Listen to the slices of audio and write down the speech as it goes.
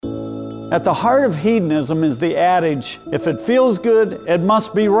At the heart of hedonism is the adage, if it feels good, it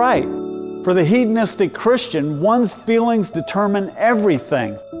must be right. For the hedonistic Christian, one's feelings determine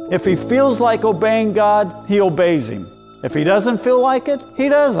everything. If he feels like obeying God, he obeys Him. If he doesn't feel like it, he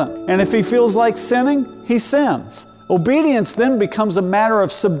doesn't. And if he feels like sinning, he sins. Obedience then becomes a matter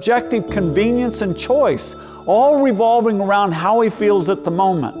of subjective convenience and choice, all revolving around how he feels at the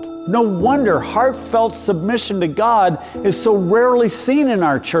moment. No wonder heartfelt submission to God is so rarely seen in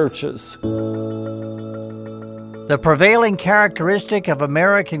our churches. The prevailing characteristic of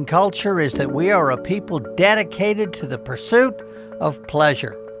American culture is that we are a people dedicated to the pursuit of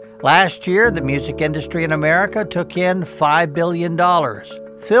pleasure. Last year, the music industry in America took in $5 billion.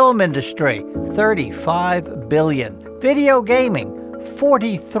 Film industry, $35 billion. Video gaming,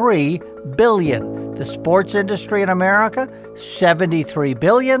 $43 billion. The sports industry in America, $73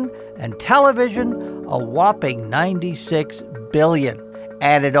 billion. And television, a whopping $96 billion.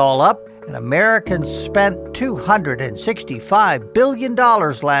 Add it all up, and Americans spent $265 billion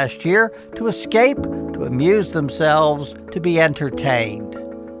last year to escape, to amuse themselves, to be entertained.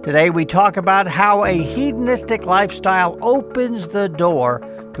 Today we talk about how a hedonistic lifestyle opens the door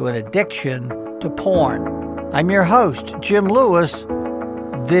to an addiction to porn. I'm your host, Jim Lewis.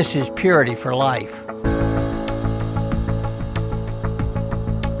 This is Purity for Life.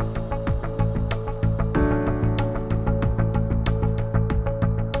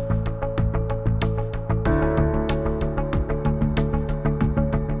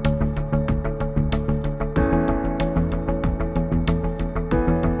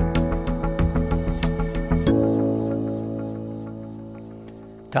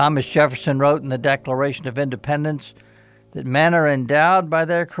 Thomas Jefferson wrote in the Declaration of Independence that men are endowed by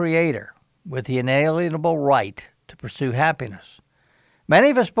their Creator with the inalienable right to pursue happiness. Many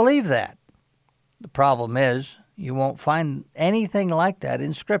of us believe that. The problem is, you won't find anything like that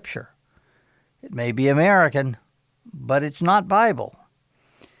in Scripture. It may be American, but it's not Bible.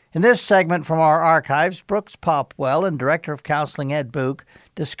 In this segment from our archives, Brooks Popwell and Director of Counseling Ed Book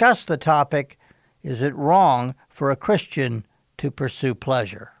discuss the topic, is it wrong for a Christian to pursue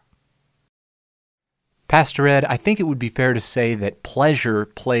pleasure? Pastor Ed, I think it would be fair to say that pleasure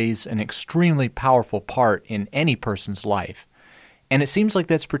plays an extremely powerful part in any person's life. And it seems like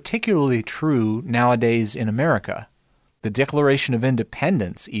that's particularly true nowadays in America. The Declaration of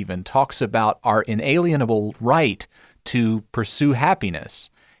Independence even talks about our inalienable right to pursue happiness.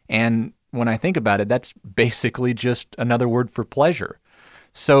 And when I think about it, that's basically just another word for pleasure.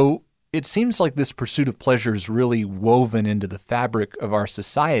 So it seems like this pursuit of pleasure is really woven into the fabric of our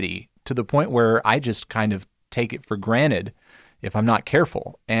society to the point where I just kind of take it for granted if I'm not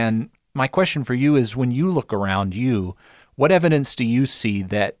careful. And my question for you is, when you look around you, what evidence do you see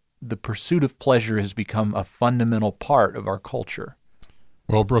that the pursuit of pleasure has become a fundamental part of our culture?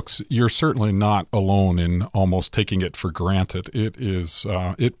 Well, Brooks, you're certainly not alone in almost taking it for granted.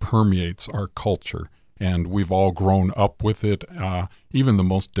 It permeates our culture. And we've all grown up with it. Even the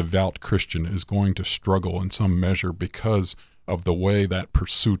most devout Christian is going to struggle in some measure because of the way that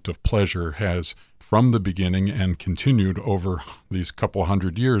pursuit of pleasure has, from the beginning and continued over these couple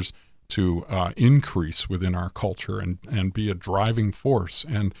hundred years, to increase within our culture and be a driving force.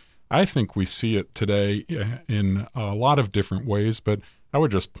 And I think we see it today in a lot of different ways, but I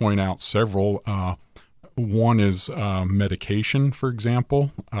would just point out several. One is medication, for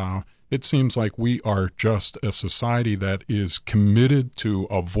example. It seems like we are just a society that is committed to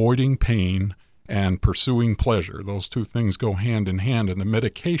avoiding pain and pursuing pleasure. Those two things go hand in hand, and the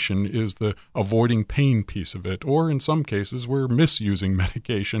medication is the avoiding pain piece of it. Or in some cases, we're misusing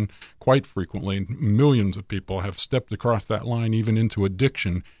medication quite frequently. Millions of people have stepped across that line, even into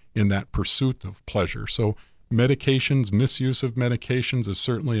addiction, in that pursuit of pleasure. So medications, misuse of medications is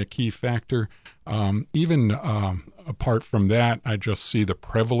certainly a key factor. Even apart from that, I just see the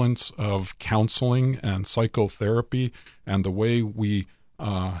prevalence of counseling and psychotherapy and the way we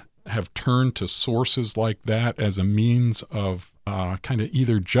have turned to sources like that as a means of kind of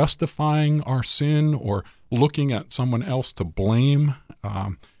either justifying our sin or looking at someone else to blame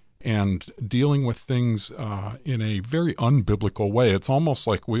and dealing with things in a very unbiblical way. It's almost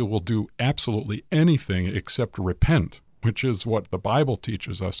like we will do absolutely anything except repent, which is what the Bible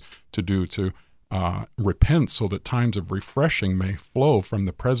teaches us to do, to repent so that times of refreshing may flow from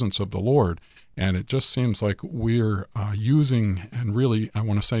the presence of the Lord. And it just seems like we're using, and really, I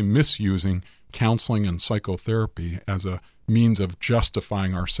want to say misusing, counseling and psychotherapy as a means of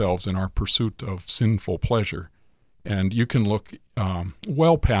justifying ourselves in our pursuit of sinful pleasure. And you can look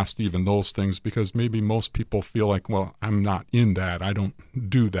well past even those things, because maybe most people feel like, well, I'm not in that. I don't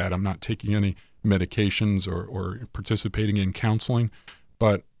do that. I'm not taking any medications or participating in counseling.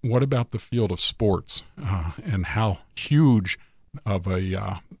 But what about the field of sports and how huge of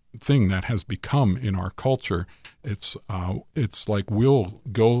a thing that has become in our culture? It's like we'll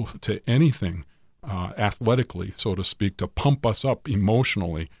go to anything athletically, so to speak, to pump us up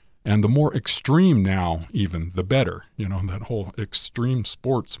emotionally. And the more extreme now, even, the better. That whole extreme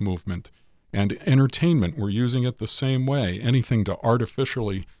sports movement. And entertainment, we're using it the same way. Anything to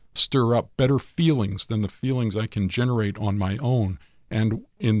artificially stir up better feelings than the feelings I can generate on my own. And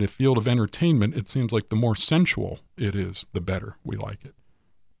in the field of entertainment, it seems like the more sensual it is, the better we like it.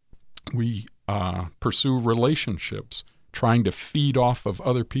 We pursue relationships, trying to feed off of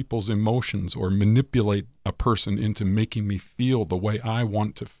other people's emotions or manipulate a person into making me feel the way I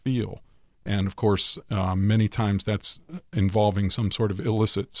want to feel. And of course, many times that's involving some sort of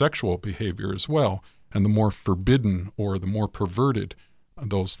illicit sexual behavior as well. And the more forbidden or the more perverted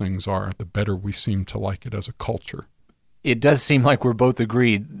those things are, the better we seem to like it as a culture. It does seem like we're both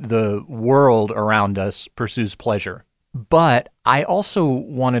agreed the world around us pursues pleasure. But I also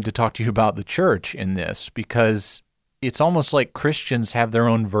wanted to talk to you about the church in this, because it's almost like Christians have their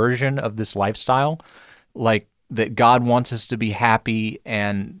own version of this lifestyle, like that God wants us to be happy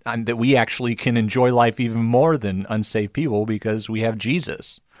and that we actually can enjoy life even more than unsaved people because we have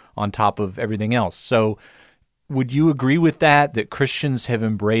Jesus on top of everything else. So would you agree with that Christians have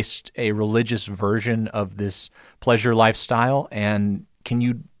embraced a religious version of this pleasure lifestyle? And can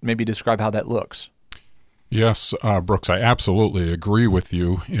you maybe describe how that looks? Yes, Brooks, I absolutely agree with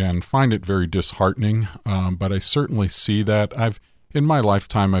you and find it very disheartening, but I certainly see that. In my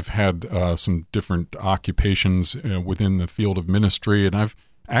lifetime, I've had some different occupations within the field of ministry, and I've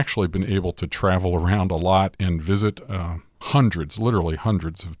actually been able to travel around a lot and visit literally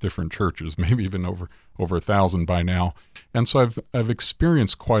hundreds of different churches, maybe even over 1,000 by now. And so I've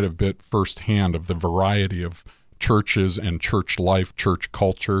experienced quite a bit firsthand of the variety of churches and church life, church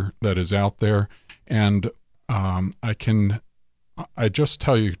culture that is out there. And I just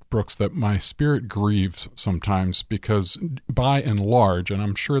tell you, Brooks, that my spirit grieves sometimes because by and large, and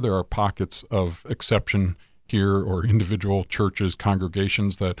I'm sure there are pockets of exception here or individual churches,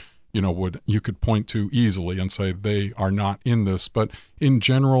 congregations that, you could point to easily and say they are not in this. But in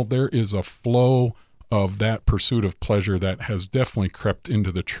general, there is a flow of that pursuit of pleasure that has definitely crept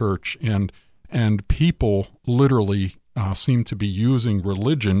into the church, and people literally seem to be using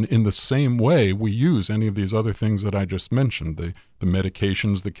religion in the same way we use any of these other things that I just mentioned, the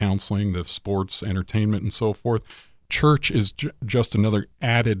medications, the counseling, the sports, entertainment, and so forth. Church is just another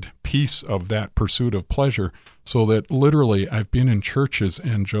added piece of that pursuit of pleasure, so that literally I've been in churches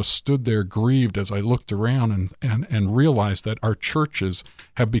and just stood there grieved as I looked around and realized that our churches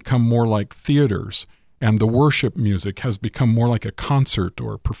have become more like theaters, and the worship music has become more like a concert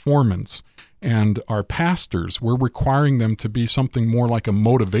or a performance. And our pastors, we're requiring them to be something more like a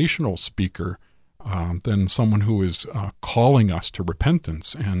motivational speaker than someone who is calling us to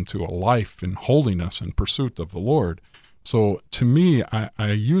repentance and to a life in holiness and pursuit of the Lord. So to me,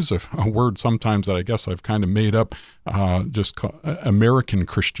 I use a word sometimes that I guess I've kind of made up, just American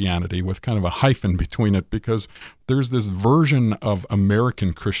Christianity with kind of a hyphen between it, because there's this version of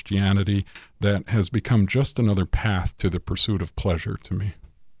American Christianity that has become just another path to the pursuit of pleasure to me.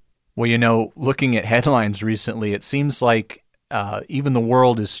 Well, looking at headlines recently, it seems like even the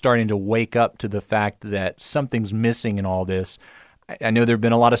world is starting to wake up to the fact that something's missing in all this. I know there have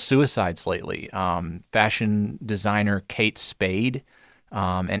been a lot of suicides lately. Fashion designer Kate Spade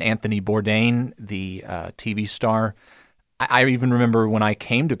and Anthony Bourdain, the TV star. I even remember when I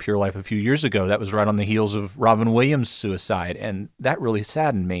came to Pure Life a few years ago, that was right on the heels of Robin Williams' suicide, and that really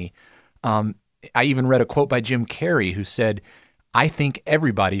saddened me. I even read a quote by Jim Carrey who said, "I think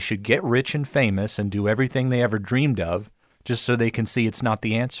everybody should get rich and famous and do everything they ever dreamed of just so they can see it's not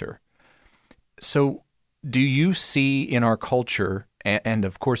the answer." So do you see in our culture, and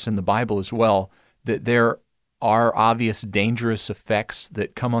of course in the Bible as well, that there are obvious dangerous effects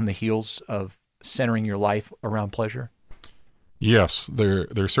that come on the heels of centering your life around pleasure? Yes,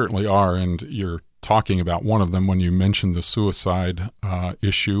 there certainly are, and you're talking about one of them when you mentioned the suicide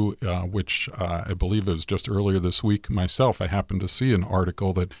issue, which I believe it was just earlier this week myself. I happened to see an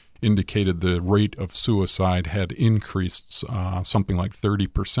article that indicated the rate of suicide had increased something like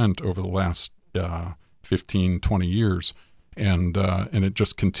 30% over the last 15, 20 years. And it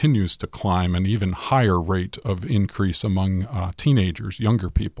just continues to climb, an even higher rate of increase among teenagers, younger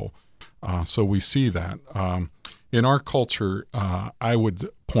people. So we see that. In our culture, I would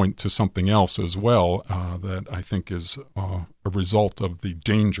point to something else as well that I think is a result of the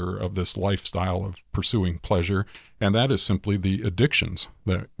danger of this lifestyle of pursuing pleasure, and that is simply the addictions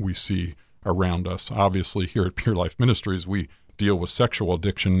that we see around us. Obviously, here at Pure Life Ministries, we deal with sexual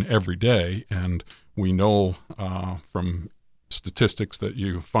addiction every day, and we know from statistics that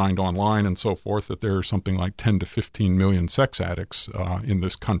you find online and so forth that there are something like 10 to 15 million sex addicts in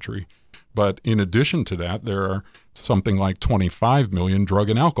this country. But in addition to that, there are something like 25 million drug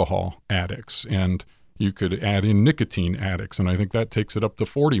and alcohol addicts, and you could add in nicotine addicts, and I think that takes it up to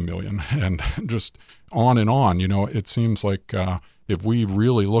 40 million, and just on and on. It seems like if we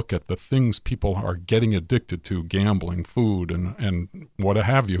really look at the things people are getting addicted to, gambling, food, and what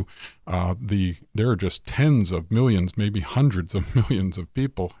have you, there are just tens of millions, maybe hundreds of millions of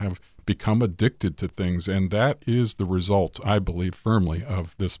people have become addicted to things, and that is the result, I believe firmly,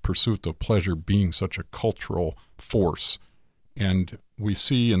 of this pursuit of pleasure being such a cultural force. And we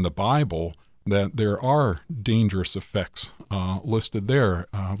see in the Bible that there are dangerous effects listed there.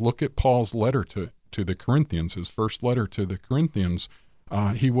 Look at Paul's letter to the Corinthians, his first letter to the Corinthians.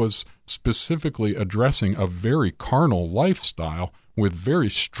 He was specifically addressing a very carnal lifestyle with very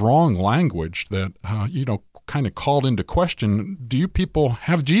strong language that, kind of called into question, do you people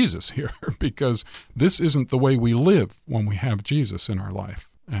have Jesus here? Because this isn't the way we live when we have Jesus in our life.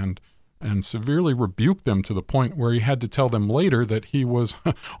 And severely rebuked them to the point where he had to tell them later that he was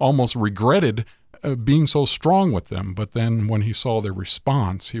almost regretted being so strong with them. But then when he saw their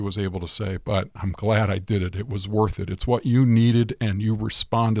response, he was able to say, but I'm glad I did it. It was worth it. It's what you needed, and you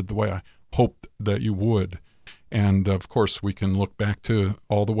responded the way I hoped that you would. And of course, we can look back to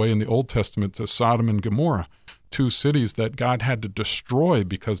all the way in the Old Testament to Sodom and Gomorrah, two cities that God had to destroy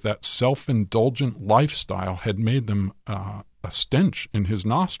because that self-indulgent lifestyle had made them a stench in his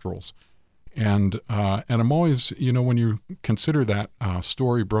nostrils. And I'm always, when you consider that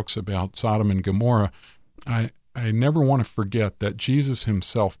story, Brooks, about Sodom and Gomorrah, I never want to forget that Jesus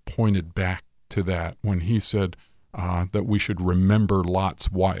himself pointed back to that when he said that we should remember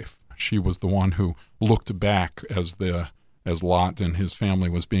Lot's wife. She was the one who looked back as Lot and his family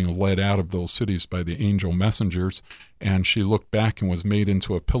was being led out of those cities by the angel messengers, and she looked back and was made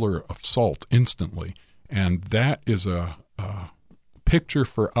into a pillar of salt instantly. And that is a picture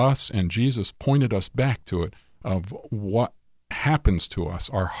for us, and Jesus pointed us back to it, of what happens to us.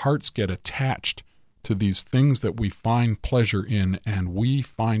 Our hearts get attached to these things that we find pleasure in, and we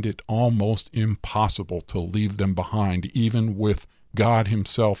find it almost impossible to leave them behind, even with God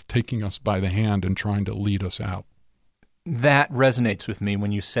himself taking us by the hand and trying to lead us out. That resonates with me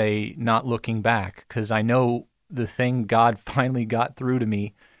when you say not looking back, because I know the thing God finally got through to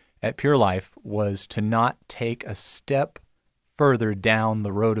me at Pure Life was to not take a step further down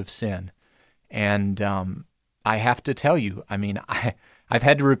the road of sin. And I have to tell you, I've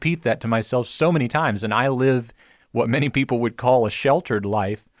had to repeat that to myself so many times, and I live what many people would call a sheltered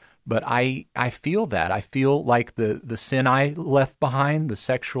life, but I feel that. I feel like the sin I left behind, the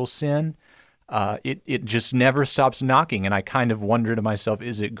sexual sin, it just never stops knocking, and I kind of wonder to myself,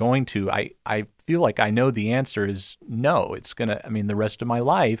 is it going to? I feel like I know the answer is no. It's going to, the rest of my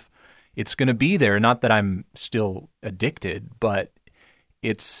life, it's going to be there. Not that I'm still addicted, but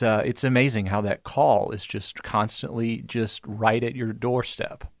it's amazing how that call is just constantly just right at your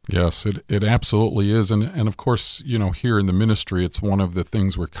doorstep. Yes, it absolutely is. And of course, here in the ministry, it's one of the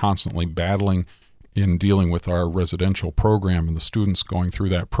things we're constantly battling in dealing with our residential program and the students going through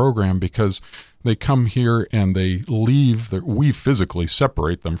that program, because they come here and they leave. We physically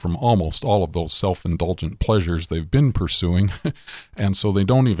separate them from almost all of those self-indulgent pleasures they've been pursuing, and so they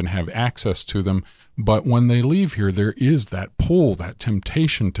don't even have access to them. But when they leave here, there is that pull, that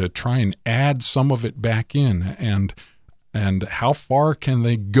temptation to try and add some of it back in, and how far can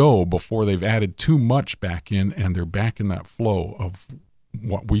they go before they've added too much back in and they're back in that flow of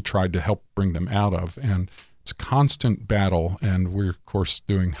what we tried to help bring them out of. And it's a constant battle, and we're, of course,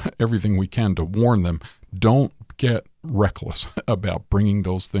 doing everything we can to warn them, don't get reckless about bringing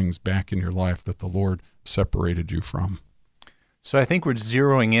those things back in your life that the Lord separated you from. So I think we're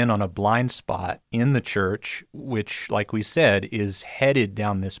zeroing in on a blind spot in the church, which, like we said, is headed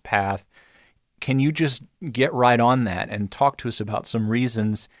down this path. Can you just get right on that and talk to us about some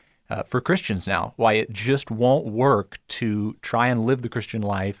reasons for Christians now, why it just won't work to try and live the Christian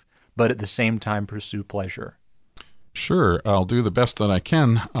life, but at the same time pursue pleasure? Sure, I'll do the best that I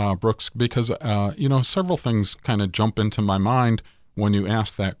can, Brooks, because, several things kind of jump into my mind when you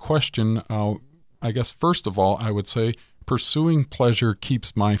ask that question. I guess, first of all, I would say pursuing pleasure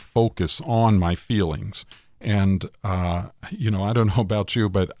keeps my focus on my feelings. And, I don't know about you,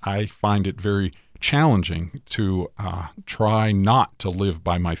 but I find it very challenging to try not to live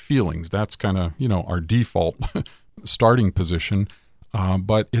by my feelings. That's kind of, our default starting position,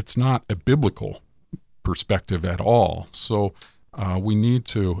 but it's not a biblical perspective at all. So We need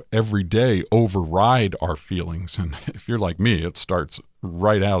to every day override our feelings. And if you're like me, it starts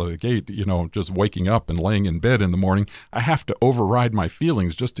right out of the gate, just waking up and laying in bed in the morning. I have to override my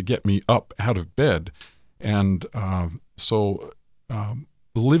feelings just to get me up out of bed. And so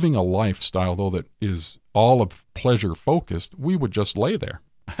living a lifestyle, though, that is all of pleasure focused, we would just lay there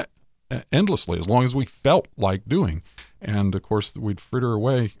endlessly as long as we felt like doing. And of course, we'd fritter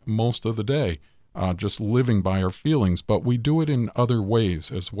away most of the day just living by our feelings, but we do it in other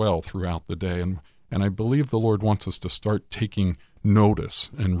ways as well throughout the day. And I believe the Lord wants us to start taking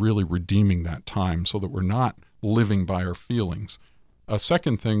notice and really redeeming that time so that we're not living by our feelings. A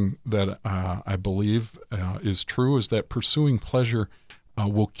second thing that I believe is true is that pursuing pleasure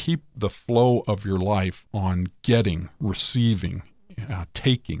will keep the flow of your life on getting, receiving,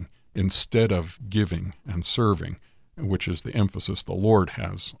 taking, instead of giving and serving, which is the emphasis the Lord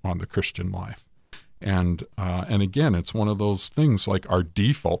has on the Christian life. And again, it's one of those things like our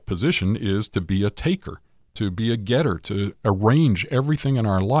default position is to be a taker, to be a getter, to arrange everything in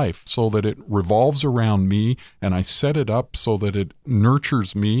our life so that it revolves around me and I set it up so that it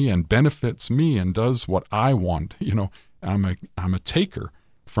nurtures me and benefits me and does what I want. I'm a taker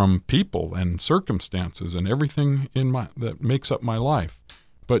from people and circumstances and everything that makes up my life.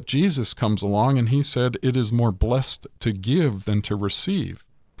 But Jesus comes along and he said, it is more blessed to give than to receive.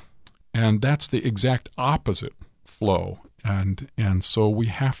 And that's the exact opposite flow. And so we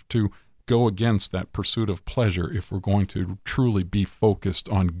have to go against that pursuit of pleasure if we're going to truly be focused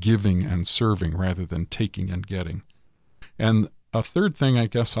on giving and serving rather than taking and getting. And a third thing I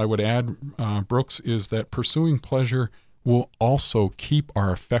guess I would add, Brooks, is that pursuing pleasure will also keep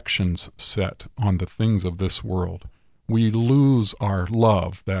our affections set on the things of this world. We lose our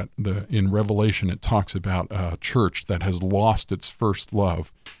love. In Revelation it talks about a church that has lost its first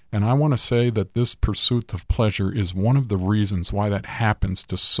love. And I want to say that this pursuit of pleasure is one of the reasons why that happens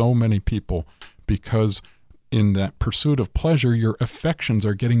to so many people, because in that pursuit of pleasure, your affections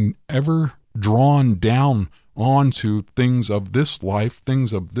are getting ever drawn down onto things of this life,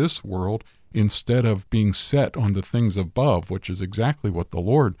 things of this world, instead of being set on the things above, which is exactly what the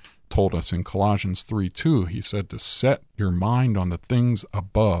Lord told us in Colossians 3:2. He said to set your mind on the things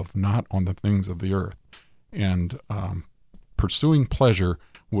above, not on the things of the earth. And pursuing pleasure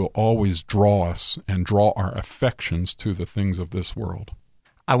will always draw us and draw our affections to the things of this world.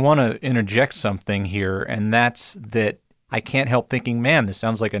 I want to interject something here, and that's that I can't help thinking, man, this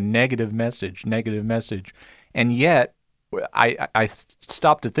sounds like a negative message. And yet, I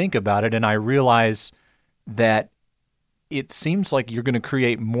stop to think about it, and I realize that it seems like you're going to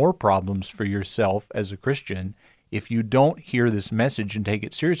create more problems for yourself as a Christian if you don't hear this message and take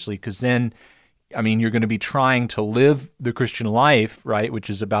it seriously, because then, you're going to be trying to live the Christian life, right, which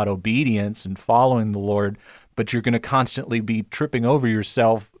is about obedience and following the Lord, but you're going to constantly be tripping over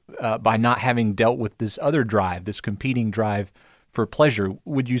yourself by not having dealt with this other drive, this competing drive for pleasure.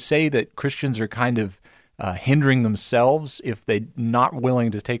 Would you say that Christians are kind of hindering themselves if they're not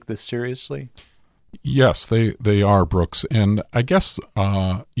willing to take this seriously? Yes, they are, Brooks. And I guess,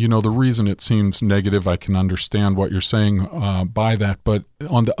 the reason it seems negative, I can understand what you're saying by that. But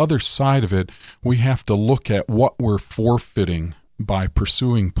on the other side of it, we have to look at what we're forfeiting by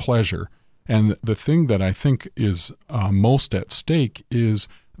pursuing pleasure. And the thing that I think is most at stake is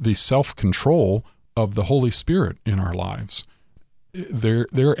the self-control of the Holy Spirit in our lives.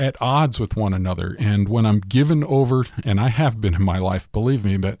 They're at odds with one another. And when I'm given over, and I have been in my life, believe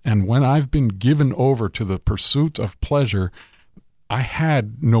me, and when I've been given over to the pursuit of pleasure, I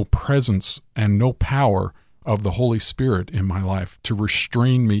had no presence and no power of the Holy Spirit in my life to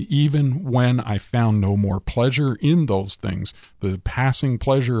restrain me, even when I found no more pleasure in those things. The passing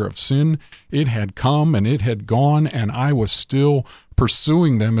pleasure of sin, it had come and it had gone, and I was still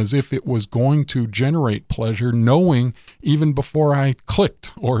pursuing them as if it was going to generate pleasure, knowing even before I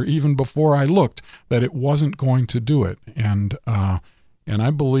clicked or even before I looked that it wasn't going to do it. And I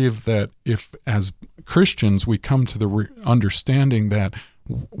believe that if, as Christians, we come to the understanding that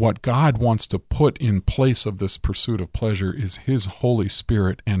what God wants to put in place of this pursuit of pleasure is His Holy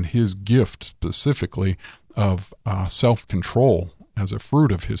Spirit and His gift specifically of self-control as a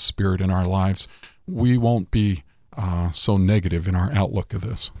fruit of His Spirit in our lives, we won't be so negative in our outlook of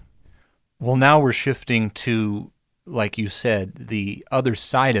this. Well, now we're shifting to, like you said, the other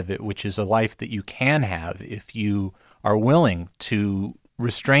side of it, which is a life that you can have if you are willing to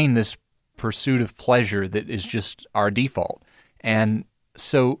restrain this pursuit of pleasure that is just our default. And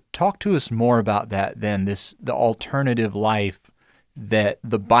so talk to us more about that then, the alternative life that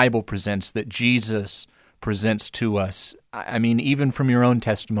the Bible presents, that Jesus presents to us. I mean, even from your own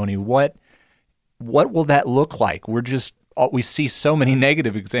testimony, what will that look like? We're just we see so many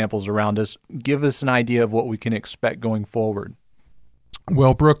negative examples around us. Give us an idea of what we can expect going forward.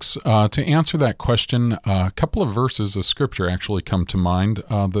 Well, Brooks, to answer that question, a couple of verses of Scripture actually come to mind.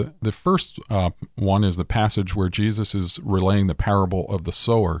 The first one is the passage where Jesus is relaying the parable of the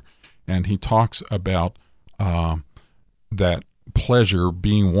sower, and he talks about that pleasure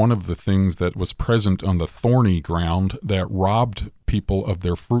being one of the things that was present on the thorny ground that robbed people of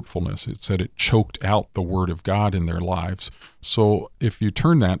their fruitfulness. It said it choked out the Word of God in their lives. So if you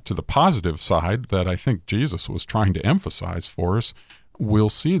turn that to the positive side that I think Jesus was trying to emphasize for us, we'll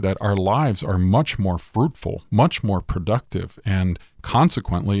see that our lives are much more fruitful, much more productive, and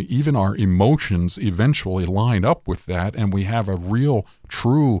consequently, even our emotions eventually line up with that, and we have a real,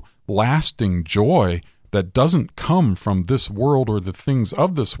 true, lasting joy that doesn't come from this world or the things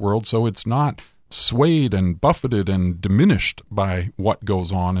of this world, so it's not swayed and buffeted and diminished by what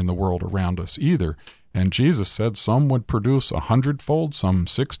goes on in the world around us either. And Jesus said some would produce 100-fold, some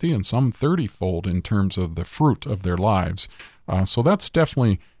 60, and some 30-fold in terms of the fruit of their lives. So that's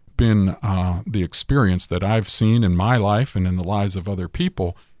definitely been the experience that I've seen in my life and in the lives of other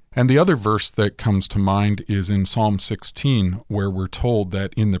people. And the other verse that comes to mind is in Psalm 16, where we're told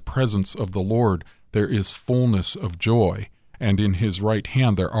that in the presence of the Lord there is fullness of joy, and in his right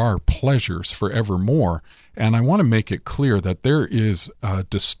hand there are pleasures forevermore. And I want to make it clear that there is a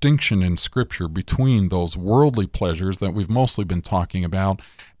distinction in Scripture between those worldly pleasures that we've mostly been talking about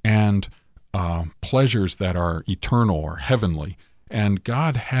and pleasures that are eternal or heavenly. And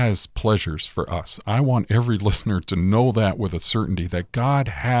God has pleasures for us. I want every listener to know that with a certainty, that God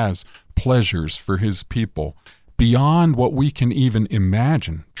has pleasures for his people beyond what we can even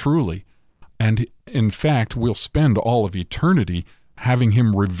imagine, truly. And in fact, we'll spend all of eternity having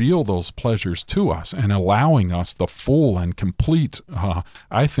him reveal those pleasures to us and allowing us the full and complete,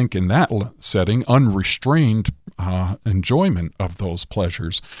 I think in that setting, unrestrained enjoyment of those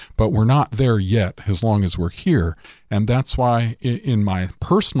pleasures. But we're not there yet as long as we're here. And that's why in my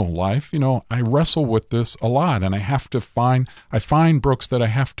personal life, I wrestle with this a lot. And I find, Brooks, that I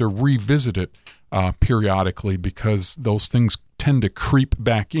have to revisit it periodically because those things tend to creep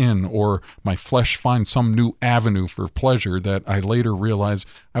back in, or my flesh finds some new avenue for pleasure that I later realize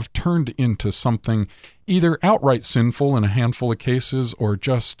I've turned into something either outright sinful in a handful of cases, or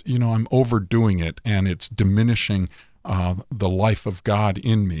just, I'm overdoing it and it's diminishing the life of God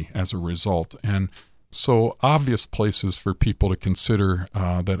in me as a result. And so obvious places for people to consider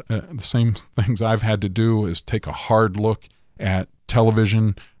that the same things I've had to do is take a hard look at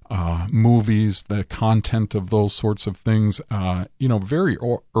television, movies, the content of those sorts of things. Very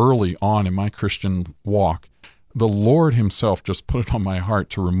early on in my Christian walk, the Lord himself just put it on my heart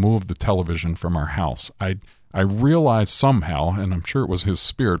to remove the television from our house. I realized somehow, and I'm sure it was his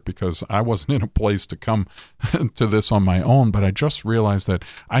Spirit because I wasn't in a place to come to this on my own, but I just realized that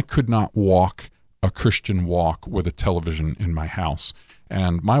I could not walk a Christian walk with a television in my house.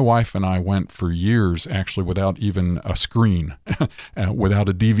 And my wife and I went for years actually without even a screen, without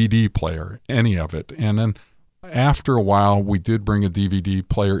a DVD player, any of it. And then after a while, we did bring a DVD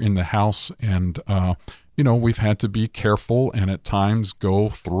player in the house, and we've had to be careful and at times go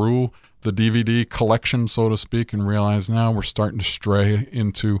through the DVD collection, so to speak, and realize now we're starting to stray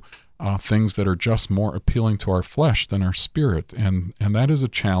into things that are just more appealing to our flesh than our spirit. And that is a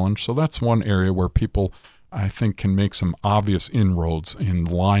challenge. So that's one area where people, I think, can make some obvious inroads in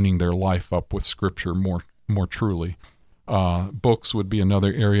lining their life up with Scripture more truly. Books would be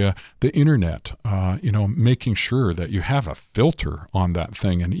another area. The internet, making sure that you have a filter on that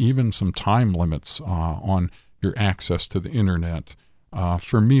thing and even some time limits on your access to the internet.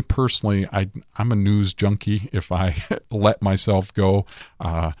 For me personally, I'm a news junkie if I let myself go.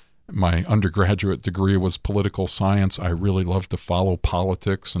 My undergraduate degree was political science. I really love to follow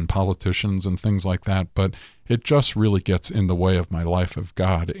politics and politicians and things like that, but it just really gets in the way of my life of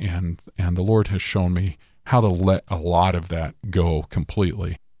God, and the Lord has shown me how to let a lot of that go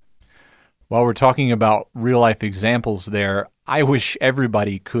completely. While we're talking about real-life examples there, I wish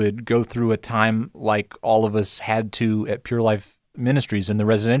everybody could go through a time like all of us had to at Pure Life Ministries in the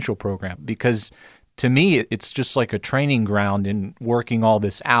residential program, because to me, it's just like a training ground in working all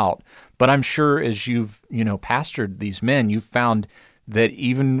this out. But I'm sure as you've, pastored these men, you've found that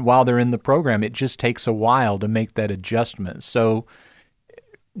even while they're in the program, it just takes a while to make that adjustment. So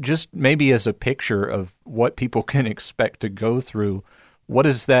just maybe as a picture of what people can expect to go through, what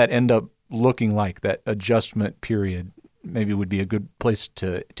does that end up looking like, that adjustment period? Maybe would be a good place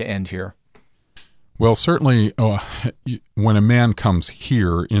to end here. Well, certainly when a man comes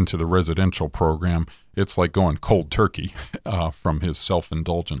here into the residential program, it's like going cold turkey from his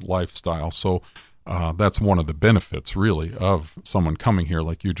self-indulgent lifestyle. So That's one of the benefits, really, of someone coming here,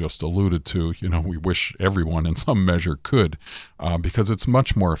 like you just alluded to. We wish everyone in some measure could, because it's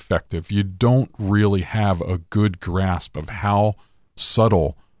much more effective. You don't really have a good grasp of how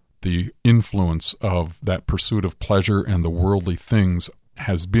subtle the influence of that pursuit of pleasure and the worldly things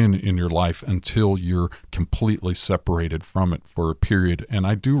has been in your life until you're completely separated from it for a period. And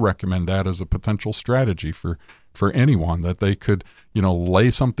I do recommend that as a potential strategy for anyone, that they could, lay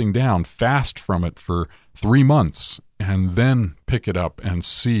something down, fast from it for 3 months, and then pick it up and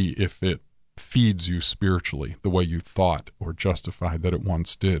see if it feeds you spiritually the way you thought or justified that it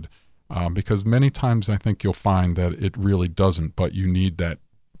once did. Because many times I think you'll find that it really doesn't, but you need that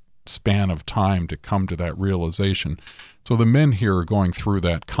span of time to come to that realization. So the men here are going through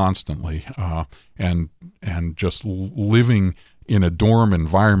that constantly, and just living in a dorm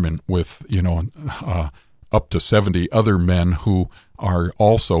environment with up to 70 other men who are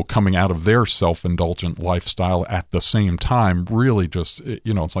also coming out of their self-indulgent lifestyle at the same time. Really just,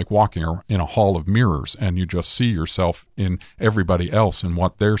 it's like walking in a hall of mirrors, and you just see yourself in everybody else and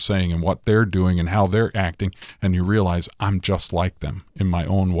what they're saying and what they're doing and how they're acting, and you realize, I'm just like them in my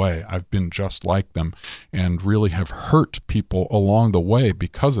own way. I've been just like them, and really have hurt people along the way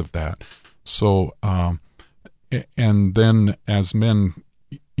because of that. So, and then as men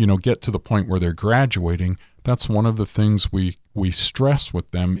get to the point where they're graduating, that's one of the things we stress with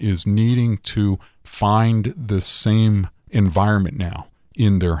them, is needing to find the same environment now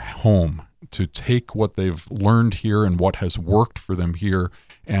in their home, to take what they've learned here and what has worked for them here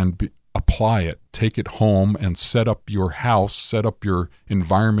and apply it, take it home and set up your house, set up your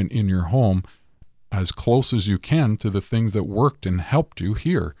environment in your home as close as you can to the things that worked and helped you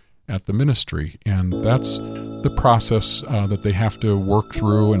here at the ministry. And that's the process that they have to work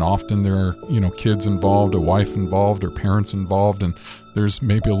through, and often there are kids involved, a wife involved, or parents involved, and there's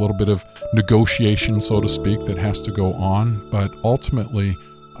maybe a little bit of negotiation, so to speak, that has to go on. But ultimately,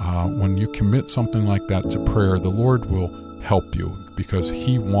 when you commit something like that to prayer, the Lord will help you, because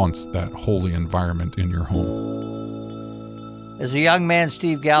He wants that holy environment in your home. As a young man,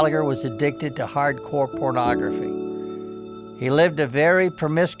 Steve Gallagher was addicted to hardcore pornography. He lived a very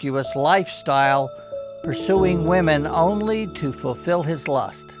promiscuous lifestyle, pursuing women only to fulfill his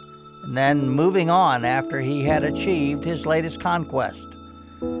lust, and then moving on after he had achieved his latest conquest.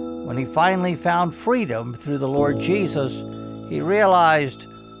 When he finally found freedom through the Lord Jesus, he realized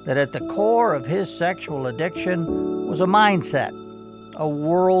that at the core of his sexual addiction was a mindset, a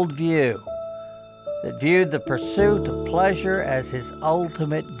worldview that viewed the pursuit of pleasure as his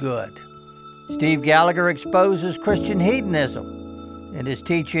ultimate good. Steve Gallagher exposes Christian hedonism. In his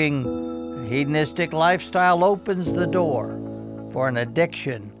teaching, a hedonistic lifestyle opens the door for an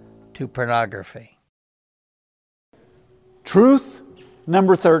addiction to pornography. Truth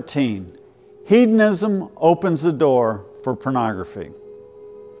number 13. Hedonism opens the door for pornography.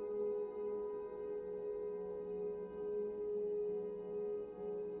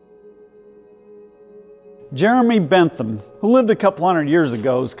 Jeremy Bentham, who lived a couple hundred years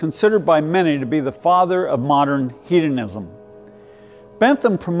ago, is considered by many to be the father of modern hedonism.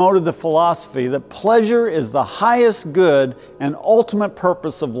 Bentham promoted the philosophy that pleasure is the highest good and ultimate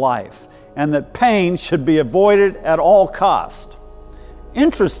purpose of life, and that pain should be avoided at all cost.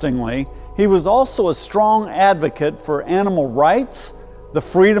 Interestingly, he was also a strong advocate for animal rights, the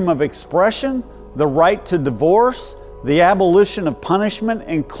freedom of expression, the right to divorce, the abolition of punishment,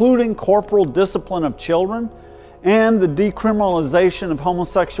 including corporal discipline of children, and the decriminalization of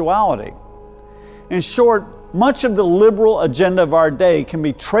homosexuality. In short, much of the liberal agenda of our day can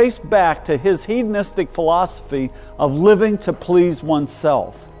be traced back to his hedonistic philosophy of living to please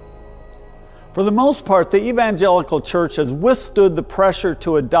oneself. For the most part, the evangelical church has withstood the pressure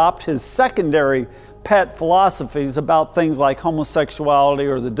to adopt his secondary pet philosophies about things like homosexuality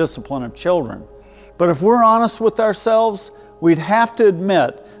or the discipline of children. But if we're honest with ourselves, we'd have to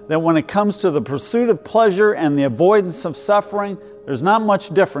admit that when it comes to the pursuit of pleasure and the avoidance of suffering, there's not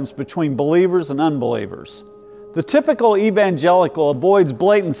much difference between believers and unbelievers. The typical evangelical avoids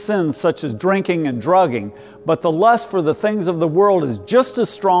blatant sins such as drinking and drugging, but the lust for the things of the world is just as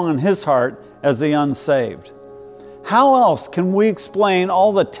strong in his heart as the unsaved. How else can we explain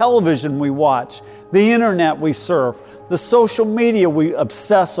all the television we watch, the internet we surf, the social media we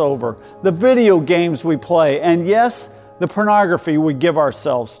obsess over, the video games we play, and yes, the pornography we give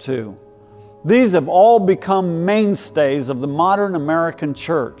ourselves to? These have all become mainstays of the modern American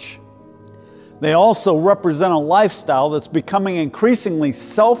church. They also represent a lifestyle that's becoming increasingly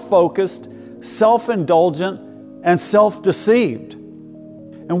self-focused, self-indulgent, and self-deceived.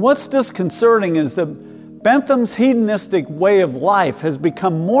 And what's disconcerting is that Bentham's hedonistic way of life has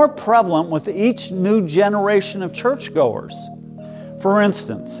become more prevalent with each new generation of churchgoers. For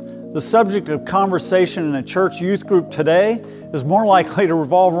instance, the subject of conversation in a church youth group today is more likely to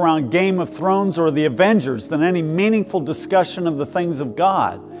revolve around Game of Thrones or the Avengers than any meaningful discussion of the things of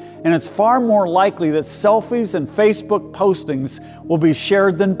God. And it's far more likely that selfies and Facebook postings will be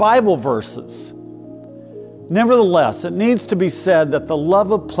shared than Bible verses. Nevertheless, it needs to be said that the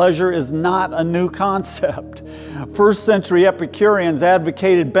love of pleasure is not a new concept. First century Epicureans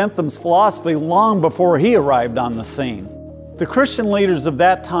advocated Bentham's philosophy long before he arrived on the scene. The Christian leaders of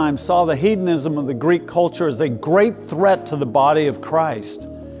that time saw the hedonism of the Greek culture as a great threat to the body of Christ.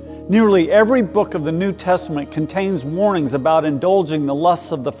 Nearly every book of the New Testament contains warnings about indulging the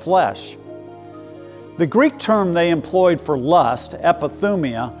lusts of the flesh. The Greek term they employed for lust,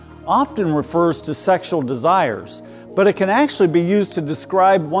 epithumia, often refers to sexual desires, but it can actually be used to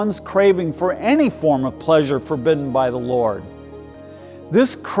describe one's craving for any form of pleasure forbidden by the Lord.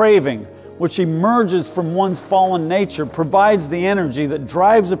 This craving, which emerges from one's fallen nature, provides the energy that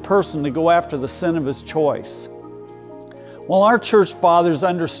drives a person to go after the sin of his choice. While our church fathers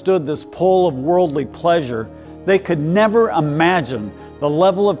understood this pull of worldly pleasure, they could never imagine the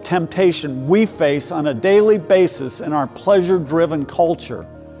level of temptation we face on a daily basis in our pleasure-driven culture.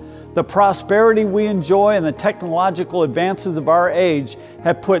 The prosperity we enjoy and the technological advances of our age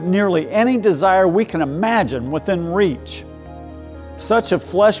have put nearly any desire we can imagine within reach. Such a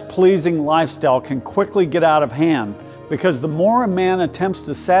flesh-pleasing lifestyle can quickly get out of hand because the more a man attempts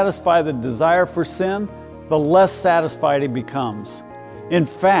to satisfy the desire for sin, the less satisfied he becomes. In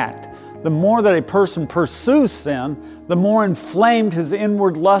fact, the more that a person pursues sin, the more inflamed his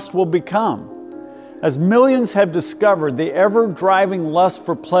inward lust will become. As millions have discovered, the ever-driving lust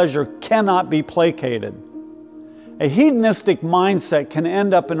for pleasure cannot be placated. A hedonistic mindset can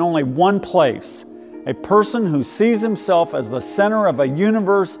end up in only one place: a person who sees himself as the center of a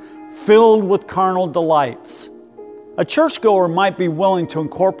universe filled with carnal delights. A churchgoer might be willing to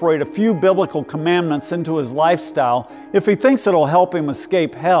incorporate a few biblical commandments into his lifestyle if he thinks it'll help him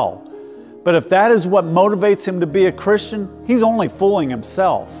escape hell. But if that is what motivates him to be a Christian, he's only fooling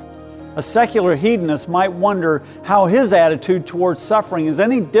himself. A secular hedonist might wonder how his attitude towards suffering is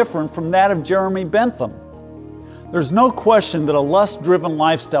any different from that of Jeremy Bentham. There's no question that a lust-driven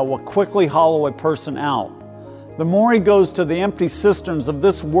lifestyle will quickly hollow a person out. The more he goes to the empty cisterns of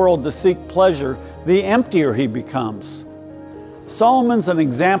this world to seek pleasure, the emptier he becomes. Solomon's an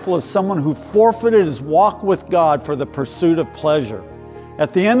example of someone who forfeited his walk with God for the pursuit of pleasure.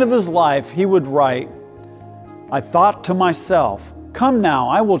 At the end of his life, he would write, "I thought to myself, 'Come now,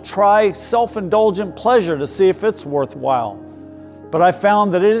 I will try self-indulgent pleasure to see if it's worthwhile.' But I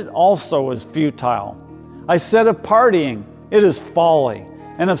found that it also is futile. I said of partying, 'It is folly,'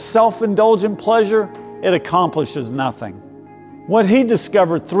 and of self-indulgent pleasure, it accomplishes nothing." What he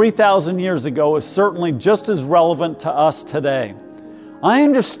discovered 3,000 years ago is certainly just as relevant to us today. I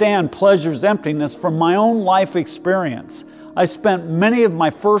understand pleasure's emptiness from my own life experience. I spent many of my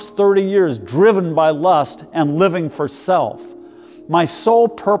first 30 years driven by lust and living for self. My sole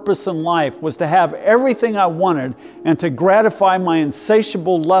purpose in life was to have everything I wanted and to gratify my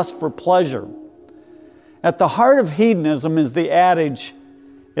insatiable lust for pleasure. At the heart of hedonism is the adage,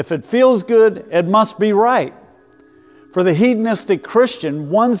 "If it feels good, it must be right." For the hedonistic Christian,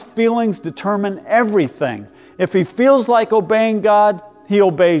 one's feelings determine everything. If he feels like obeying God, he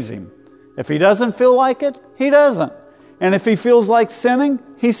obeys Him. If he doesn't feel like it, he doesn't. And if he feels like sinning,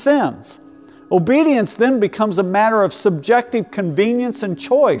 he sins. Obedience then becomes a matter of subjective convenience and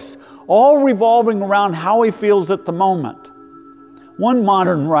choice, all revolving around how he feels at the moment. One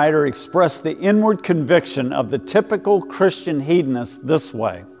modern writer expressed the inward conviction of the typical Christian hedonist this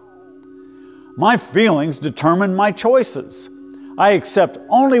way: "My feelings determine my choices. I accept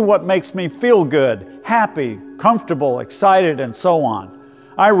only what makes me feel good, happy, comfortable, excited, and so on.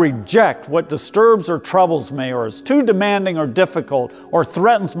 I reject what disturbs or troubles me, or is too demanding or difficult, or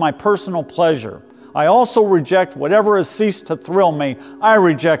threatens my personal pleasure. I also reject whatever has ceased to thrill me. I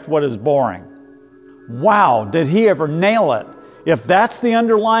reject what is boring." Wow, did he ever nail it? If that's the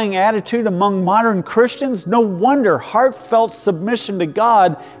underlying attitude among modern Christians, no wonder heartfelt submission to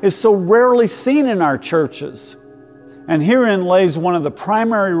God is so rarely seen in our churches. And herein lays one of the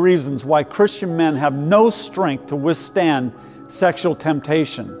primary reasons why Christian men have no strength to withstand sexual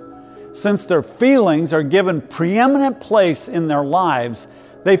temptation. Since their feelings are given preeminent place in their lives,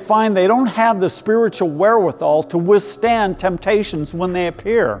 they find they don't have the spiritual wherewithal to withstand temptations when they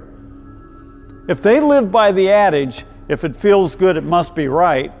appear. If they live by the adage, "If it feels good, it must be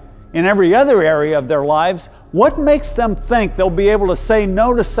right," in every other area of their lives, what makes them think they'll be able to say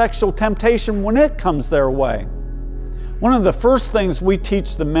no to sexual temptation when it comes their way? One of the first things we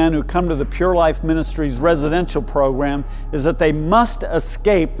teach the men who come to the Pure Life Ministries residential program is that they must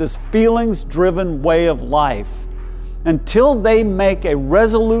escape this feelings-driven way of life. Until they make a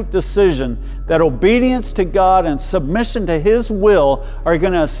resolute decision that obedience to God and submission to His will are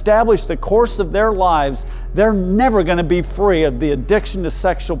going to establish the course of their lives, they're never going to be free of the addiction to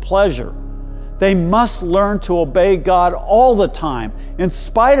sexual pleasure. They must learn to obey God all the time, in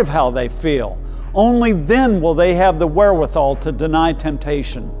spite of how they feel. Only then will they have the wherewithal to deny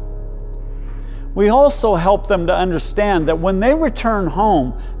temptation. We also help them to understand that when they return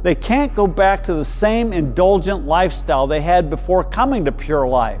home, they can't go back to the same indulgent lifestyle they had before coming to Pure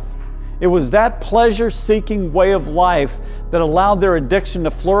Life. It was that pleasure-seeking way of life that allowed their addiction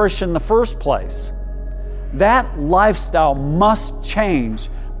to flourish in the first place. That lifestyle must change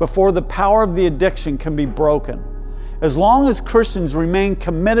before the power of the addiction can be broken. As long as Christians remain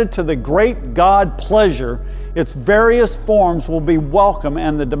committed to the great God pleasure, its various forms will be welcome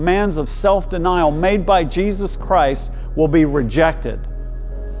and the demands of self-denial made by Jesus Christ will be rejected.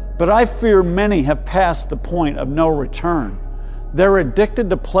 But I fear many have passed the point of no return. They're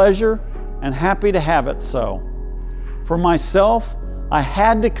addicted to pleasure and happy to have it so. For myself, I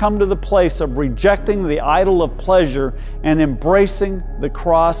had to come to the place of rejecting the idol of pleasure and embracing the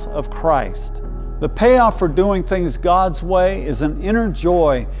cross of Christ. The payoff for doing things God's way is an inner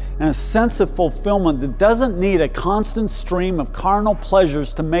joy and a sense of fulfillment that doesn't need a constant stream of carnal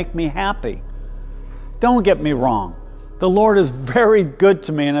pleasures to make me happy. Don't get me wrong. The Lord is very good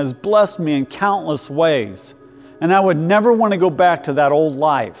to me and has blessed me in countless ways, and I would never want to go back to that old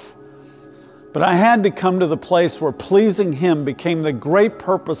life. But I had to come to the place where pleasing Him became the great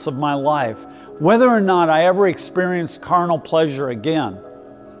purpose of my life, whether or not I ever experienced carnal pleasure again.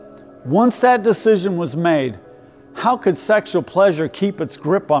 Once that decision was made, how could sexual pleasure keep its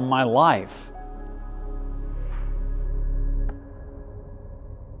grip on my life?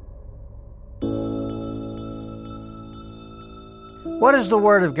 What does the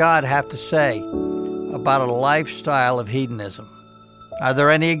Word of God have to say about a lifestyle of hedonism? Are there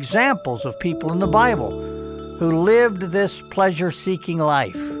any examples of people in the Bible who lived this pleasure-seeking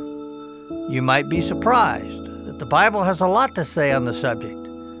life? You might be surprised that the Bible has a lot to say on the subject,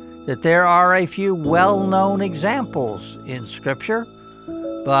 that there are a few well-known examples in Scripture,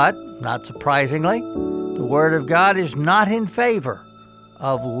 but, not surprisingly, the Word of God is not in favor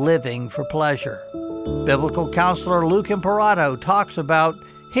of living for pleasure. Biblical counselor Luke Imperato talks about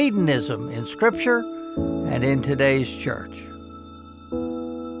hedonism in Scripture and in today's church.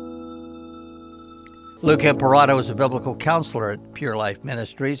 Luke Imperato is a biblical counselor at Pure Life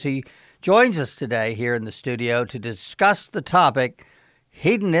Ministries. He joins us today here in the studio to discuss the topic,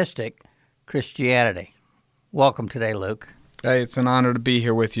 Hedonistic Christianity. Welcome today, Luke. Hey, it's an honor to be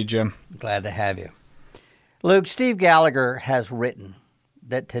here with you, Jim. Glad to have you. Luke, Steve Gallagher has written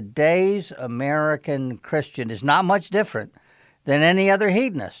that today's American Christian is not much different than any other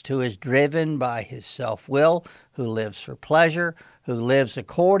hedonist who is driven by his self-will, who lives for pleasure, who lives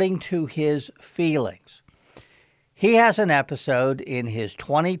according to his feelings. He has an episode in his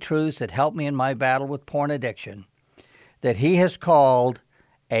 20 Truths That Helped Me in My Battle with Porn Addiction that he has called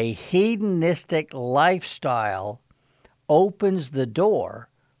a hedonistic lifestyle opens the door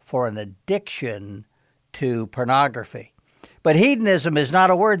for an addiction to pornography. But hedonism is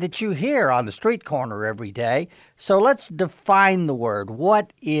not a word that you hear on the street corner every day, so let's define the word.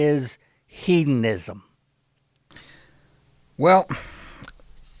 What is hedonism? Well,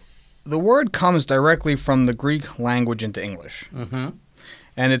 the word comes directly from the Greek language into English.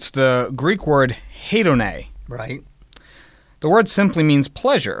 And it's the Greek word hedone. Right. The word simply means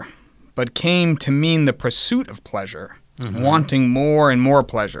pleasure, but came to mean the pursuit of pleasure, wanting more and more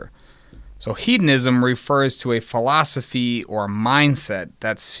pleasure. So hedonism refers to a philosophy or mindset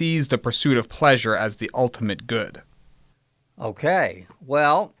that sees the pursuit of pleasure as the ultimate good. Okay.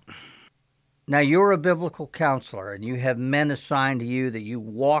 Well, now you're a biblical counselor, and you have men assigned to you that you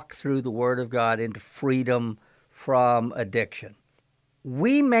walk through the Word of God into freedom from addiction.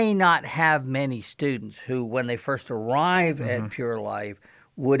 We may not have many students who, when they first arrive at Pure Life,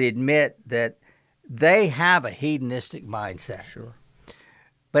 would admit that they have a hedonistic mindset. Sure.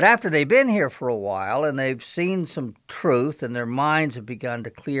 But after they've been here for a while and they've seen some truth and their minds have begun to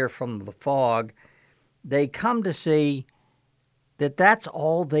clear from the fog, they come to see that that's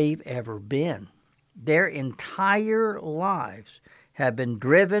all they've ever been. Their entire lives have been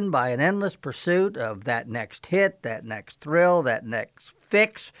driven by an endless pursuit of that next hit, that next thrill, that next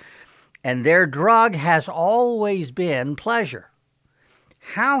fix, and their drug has always been pleasure.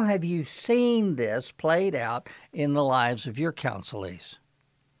 How have you seen this played out in the lives of your counselees?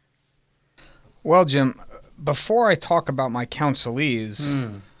 Well, Jim, before I talk about my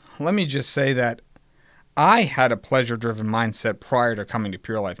counselees, let me just say that I had a pleasure-driven mindset prior to coming to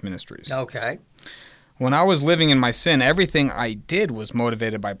Pure Life Ministries. Okay. When I was living in my sin, everything I did was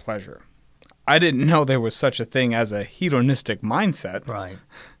motivated by pleasure. I didn't know there was such a thing as a hedonistic mindset. Right.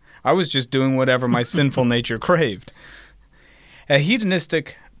 I was just doing whatever my sinful nature craved. A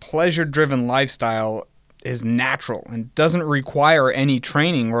hedonistic, pleasure-driven lifestyle is natural and doesn't require any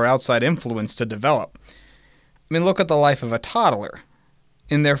training or outside influence to develop. I mean, look at the life of a toddler.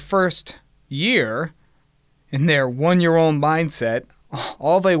 In their first year, in their 1-year-old mindset,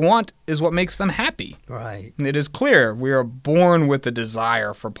 all they want is what makes them happy. Right. It is clear we are born with a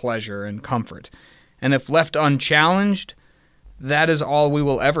desire for pleasure and comfort, and if left unchallenged, that is all we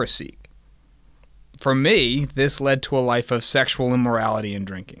will ever seek. For me, this led to a life of sexual immorality and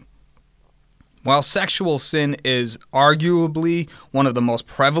drinking. While sexual sin is arguably one of the most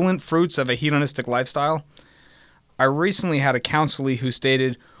prevalent fruits of a hedonistic lifestyle, I recently had a counselee who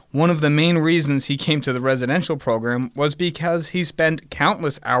stated one of the main reasons he came to the residential program was because he spent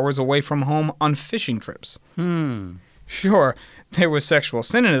countless hours away from home on fishing trips. Sure, there was sexual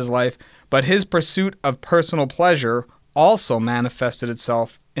sin in his life, but his pursuit of personal pleasure also manifested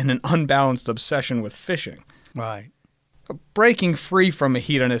itself in an unbalanced obsession with fishing. Right. Breaking free from a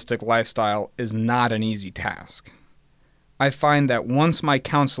hedonistic lifestyle is not an easy task. I find that once my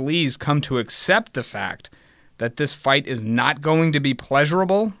counselees come to accept the fact that this fight is not going to be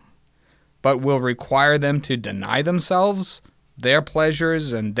pleasurable, but will require them to deny themselves, their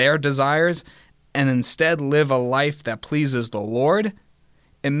pleasures, and their desires, and instead live a life that pleases the Lord,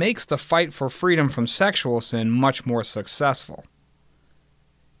 it makes the fight for freedom from sexual sin much more successful.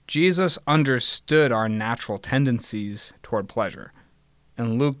 Jesus understood our natural tendencies toward pleasure.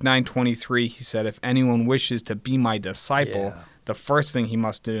 In Luke 9:23, he said, if anyone wishes to be my disciple, the first thing he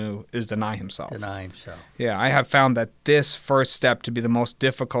must do is deny himself. Deny himself. Yeah, I have found that this first step to be the most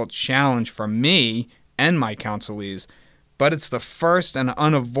difficult challenge for me and my counselees, but it's the first and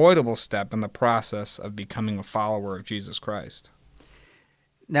unavoidable step in the process of becoming a follower of Jesus Christ.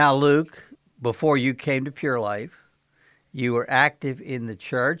 Now, Luke, before you came to Pure Life, you were active in the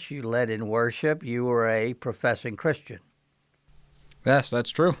church, you led in worship, you were a professing Christian. Yes, that's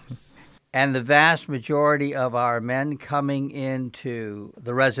true. And the vast majority of our men coming into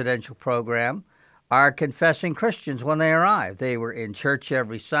the residential program are confessing Christians when they arrive. They were in church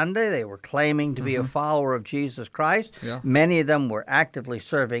every Sunday. They were claiming to be a follower of Jesus Christ. Yeah. Many of them were actively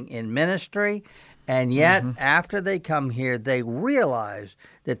serving in ministry. And yet, after they come here, they realize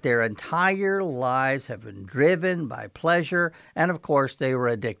that their entire lives have been driven by pleasure. And, of course, they were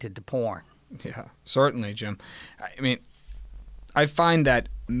addicted to porn. Yeah, certainly, Jim. I mean, I find that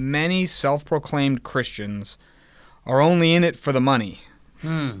many self-proclaimed Christians are only in it for the money.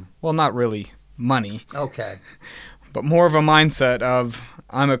 Well, not really money. Okay. But more of a mindset of,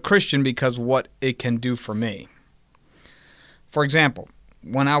 I'm a Christian because what it can do for me. For example,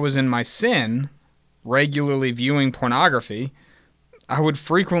 when I was in my sin, regularly viewing pornography, I would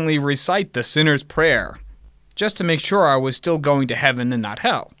frequently recite the sinner's prayer just to make sure I was still going to heaven and not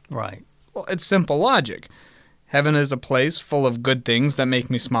hell. Right. Well, it's simple logic. Heaven is a place full of good things that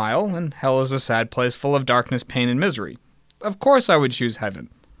make me smile, and hell is a sad place full of darkness, pain, and misery. Of course I would choose heaven.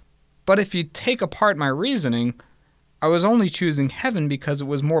 But if you take apart my reasoning, I was only choosing heaven because it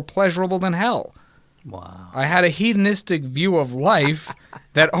was more pleasurable than hell. Wow. I had a hedonistic view of life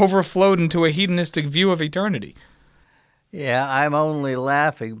that overflowed into a hedonistic view of eternity. Yeah, I'm only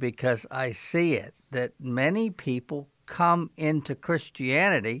laughing because I see it, that many people come into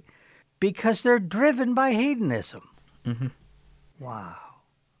Christianity because they're driven by hedonism. Wow.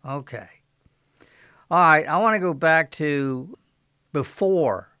 Okay. All right, I want to go back to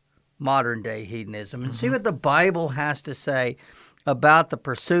before modern-day hedonism and see what the Bible has to say about the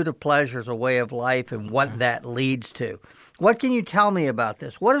pursuit of pleasure as a way of life and what that leads to. What can you tell me about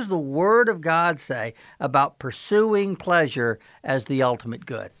this? What does the Word of God say about pursuing pleasure as the ultimate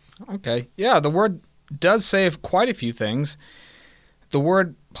good? Okay. Yeah, the Word does say quite a few things. The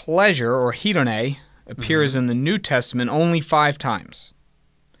word pleasure, or hedone, appears in the New Testament only 5 times.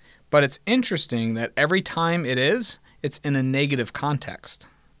 But it's interesting that every time it's in a negative context.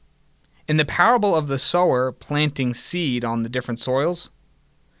 In the parable of the sower planting seed on the different soils,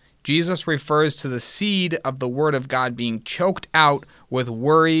 Jesus refers to the seed of the Word of God being choked out with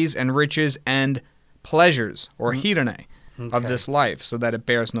worries and riches and pleasures, or hedone, of this life, so that it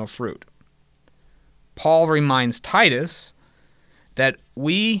bears no fruit. Paul reminds Titus that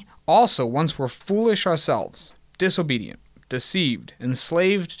we also once were foolish ourselves, disobedient, deceived,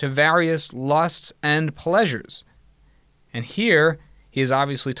 enslaved to various lusts and pleasures. And here, he is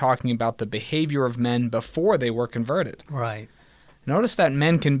obviously talking about the behavior of men before they were converted. Right. Notice that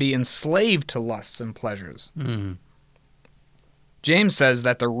men can be enslaved to lusts and pleasures. Mm. James says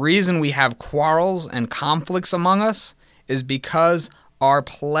that the reason we have quarrels and conflicts among us is because our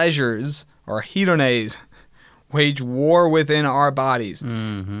pleasures, or hedones, wage war within our bodies.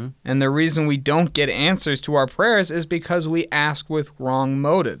 Mm-hmm. And the reason we don't get answers to our prayers is because we ask with wrong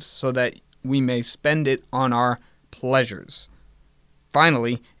motives, so that we may spend it on our pleasures.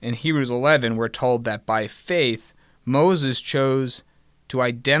 Finally, in Hebrews 11, we're told that by faith, Moses chose to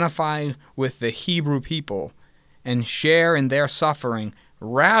identify with the Hebrew people and share in their suffering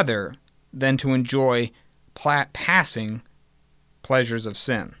rather than to enjoy passing pleasures of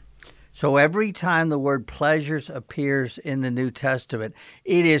sin. So every time the word pleasures appears in the New Testament,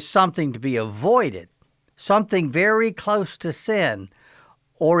 it is something to be avoided, something very close to sin,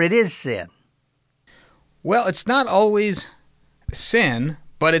 or it is sin. Well, it's not always sin,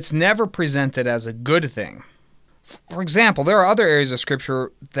 but it's never presented as a good thing. For example, there are other areas of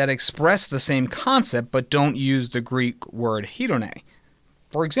Scripture that express the same concept but don't use the Greek word hedone.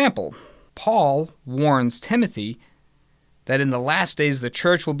 For example, Paul warns Timothy that in the last days the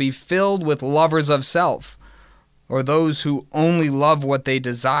church will be filled with lovers of self, or those who only love what they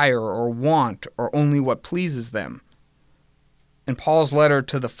desire or want, or only what pleases them. In Paul's letter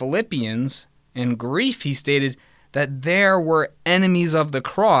to the Philippians, in grief, he stated that there were enemies of the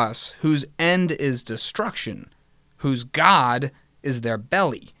cross whose end is destruction, whose God is their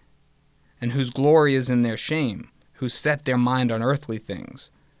belly, and whose glory is in their shame, who set their mind on earthly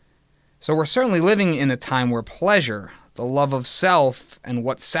things. So we're certainly living in a time where pleasure, the love of self, and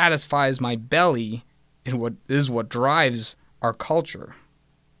what satisfies my belly is what drives our culture.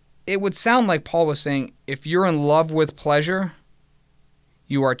 It would sound like Paul was saying, if you're in love with pleasure,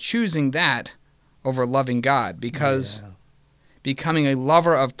 you are choosing that over loving God, because becoming a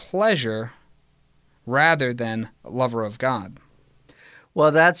lover of pleasure rather than a lover of God.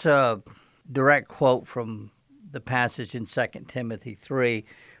 Well, that's a direct quote from the passage in 2 Timothy 3.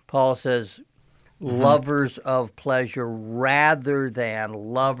 Paul says, lovers of pleasure rather than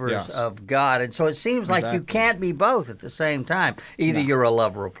lovers of God. And so it seems like you can't be both at the same time. Either you're a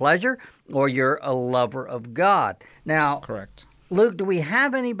lover of pleasure or you're a lover of God. Now, correct. Luke, do we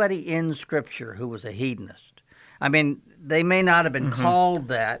have anybody in Scripture who was a hedonist? I mean, they may not have been called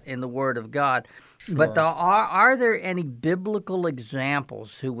that in the Word of God, but are there any biblical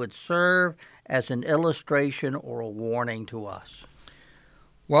examples who would serve as an illustration or a warning to us?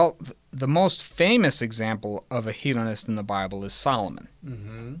 Well, the most famous example of a hedonist in the Bible is Solomon,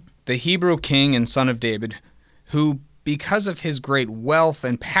 the Hebrew king and son of David, who, because of his great wealth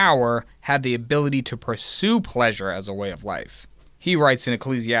and power, had the ability to pursue pleasure as a way of life. He writes in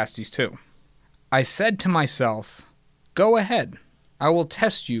Ecclesiastes 2, I said to myself, go ahead, I will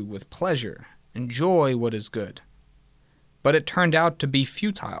test you with pleasure, enjoy what is good. But it turned out to be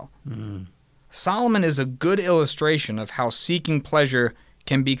futile. Solomon is a good illustration of how seeking pleasure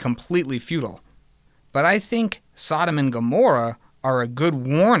can be completely futile. But I think Sodom and Gomorrah are a good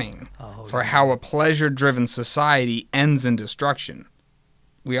warning for how a pleasure-driven society ends in destruction.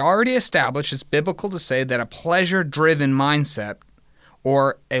 We already established it's biblical to say that a pleasure-driven mindset,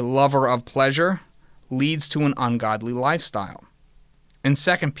 or a lover of pleasure, leads to an ungodly lifestyle. In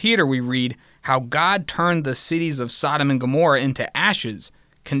 2 Peter we read how God turned the cities of Sodom and Gomorrah into ashes,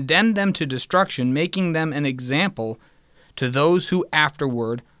 condemned them to destruction, making them an example to those who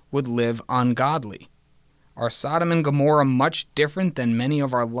afterward would live ungodly. Are Sodom and Gomorrah much different than many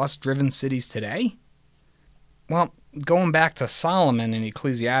of our lust-driven cities today? Well, going back to Solomon in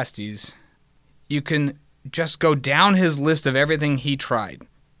Ecclesiastes, you can just go down his list of everything he tried,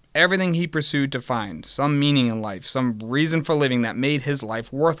 everything he pursued to find some meaning in life, some reason for living that made his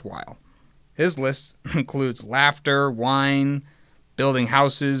life worthwhile. His list includes laughter, wine, building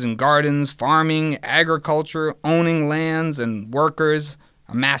houses and gardens, farming, agriculture, owning lands and workers,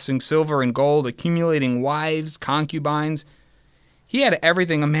 amassing silver and gold, accumulating wives, concubines. He had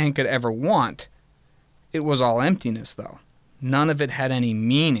everything a man could ever want. It was all emptiness, though. None of it had any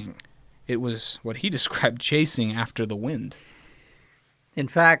meaning. It was what he described chasing after the wind. In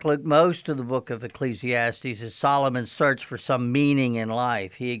fact, Luke, most of the book of Ecclesiastes is Solomon's search for some meaning in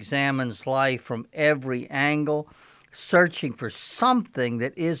life. He examines life from every angle, searching for something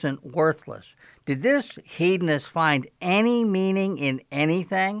that isn't worthless. Did this hedonist find any meaning in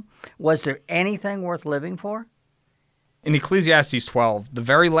anything? Was there anything worth living for? In Ecclesiastes 12, the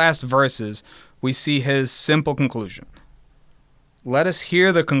very last verses, we see his simple conclusion. Let us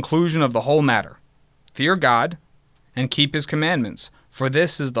hear the conclusion of the whole matter. Fear God and keep his commandments, for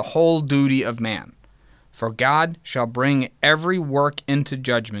this is the whole duty of man. For God shall bring every work into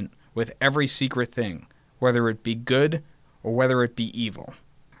judgment with every secret thing, whether it be good or whether it be evil.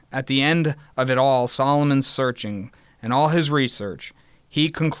 At the end of it all, Solomon's searching and all his research, he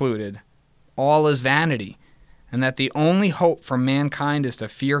concluded, all is vanity, and that the only hope for mankind is to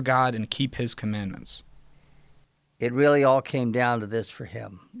fear God and keep his commandments. It really all came down to this for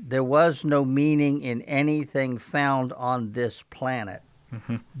him. There was no meaning in anything found on this planet,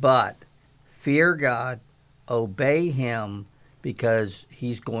 but fear God, obey him, because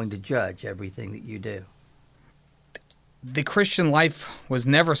he's going to judge everything that you do. The Christian life was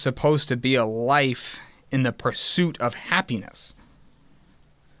never supposed to be a life in the pursuit of happiness.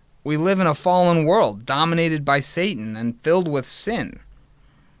 We live in a fallen world dominated by Satan and filled with sin.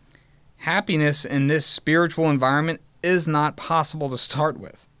 Happiness in this spiritual environment is not possible to start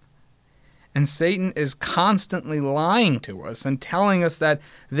with. And Satan is constantly lying to us and telling us that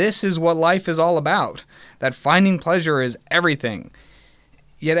this is what life is all about, that finding pleasure is everything.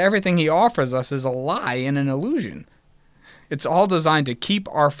 Yet everything he offers us is a lie and an illusion. It's all designed to keep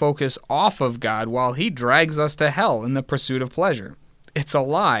our focus off of God while he drags us to hell in the pursuit of pleasure. It's a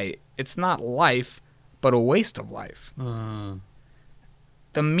lie. It's not life, but a waste of life.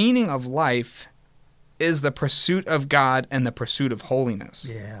 The meaning of life is the pursuit of God and the pursuit of holiness.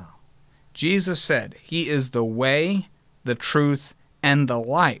 Yeah. Jesus said he is the way, the truth, and the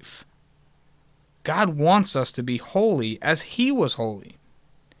life. God wants us to be holy as he was holy.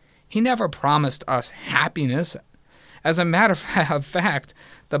 He never promised us happiness. As a matter of fact,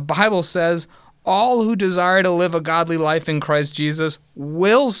 the Bible says all who desire to live a godly life in Christ Jesus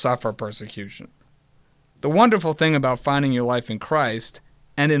will suffer persecution. The wonderful thing about finding your life in Christ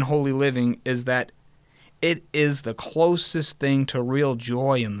and in holy living is that it is the closest thing to real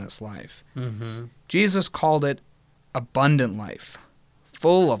joy in this life. Jesus called it abundant life,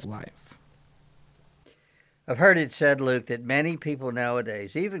 full of life. I've heard it said, Luke, that many people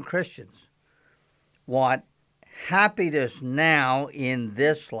nowadays, even Christians, want happiness now in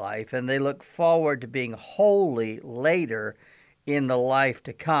this life, and they look forward to being holy later in the life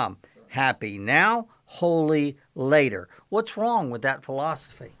to come. Happy now, holy later. What's wrong with that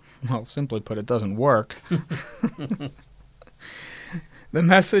philosophy? Well, simply put, it doesn't work. The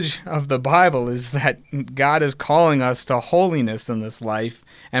message of the Bible is that God is calling us to holiness in this life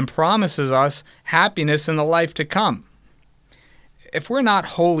and promises us happiness in the life to come. If we're not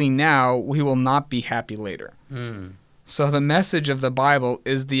holy now, we will not be happy later. So the message of the Bible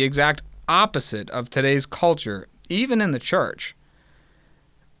is the exact opposite of today's culture, even in the church.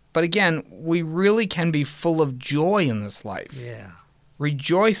 But again, we really can be full of joy in this life. Yeah.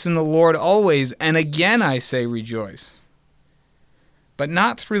 Rejoice in the Lord always, and again I say rejoice. But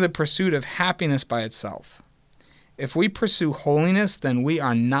not through the pursuit of happiness by itself. If we pursue holiness, then we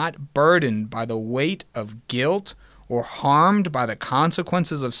are not burdened by the weight of guilt or harmed by the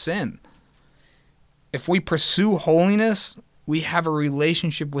consequences of sin. If we pursue holiness, we have a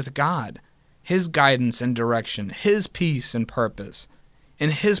relationship with God, his guidance and direction, his peace and purpose. In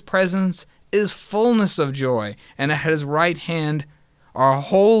his presence is fullness of joy, and at his right hand are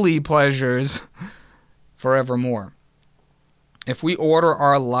holy pleasures forevermore. If we order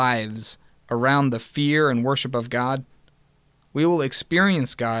our lives around the fear and worship of God, we will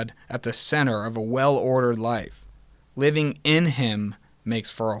experience God at the center of a well-ordered life. Living in him makes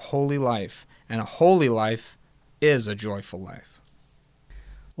for a holy life, and a holy life is a joyful life.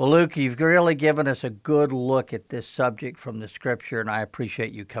 Well, Luke, you've really given us a good look at this subject from the Scripture, and I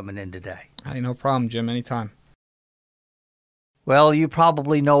appreciate you coming in today. Hey, no problem, Jim. Anytime. Well, you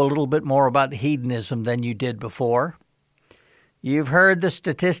probably know a little bit more about hedonism than you did before. You've heard the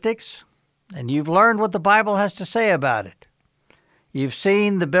statistics, and you've learned what the Bible has to say about it. You've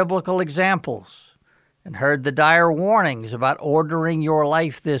seen the biblical examples and heard the dire warnings about ordering your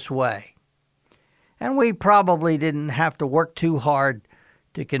life this way. And we probably didn't have to work too hard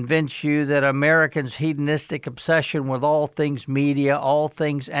to convince you that Americans' hedonistic obsession with all things media, all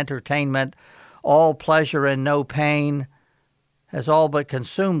things entertainment, all pleasure and no pain has all but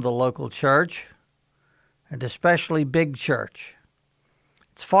consumed the local church, and especially big church.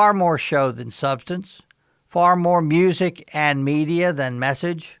 It's far more show than substance, far more music and media than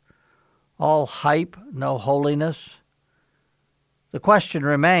message, all hype, no holiness. The question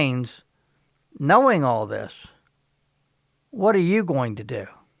remains, knowing all this, what are you going to do?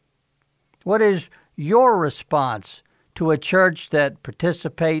 What is your response to a church that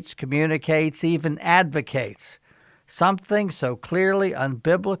participates, communicates, even advocates something so clearly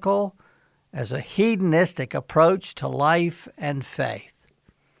unbiblical as a hedonistic approach to life and faith?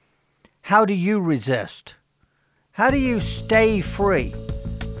 How do you resist How do you stay free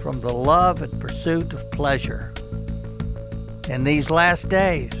from the love and pursuit of pleasure? In these last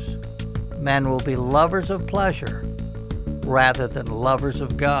days, men will be lovers of pleasure rather than lovers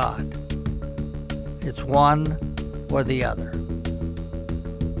of God. It's one or the other.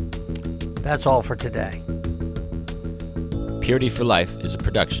 That's all for today. Purity for Life is a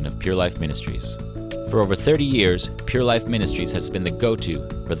production of Pure Life Ministries. For over 30 years, Pure Life Ministries has been the go-to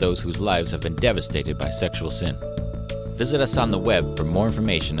for those whose lives have been devastated by sexual sin. Visit us on the web for more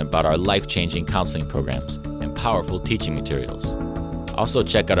information about our life-changing counseling programs and powerful teaching materials. Also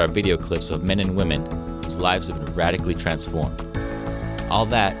check out our video clips of men and women whose lives have been radically transformed. All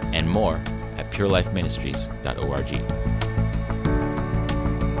that and more at purelifeministries.org.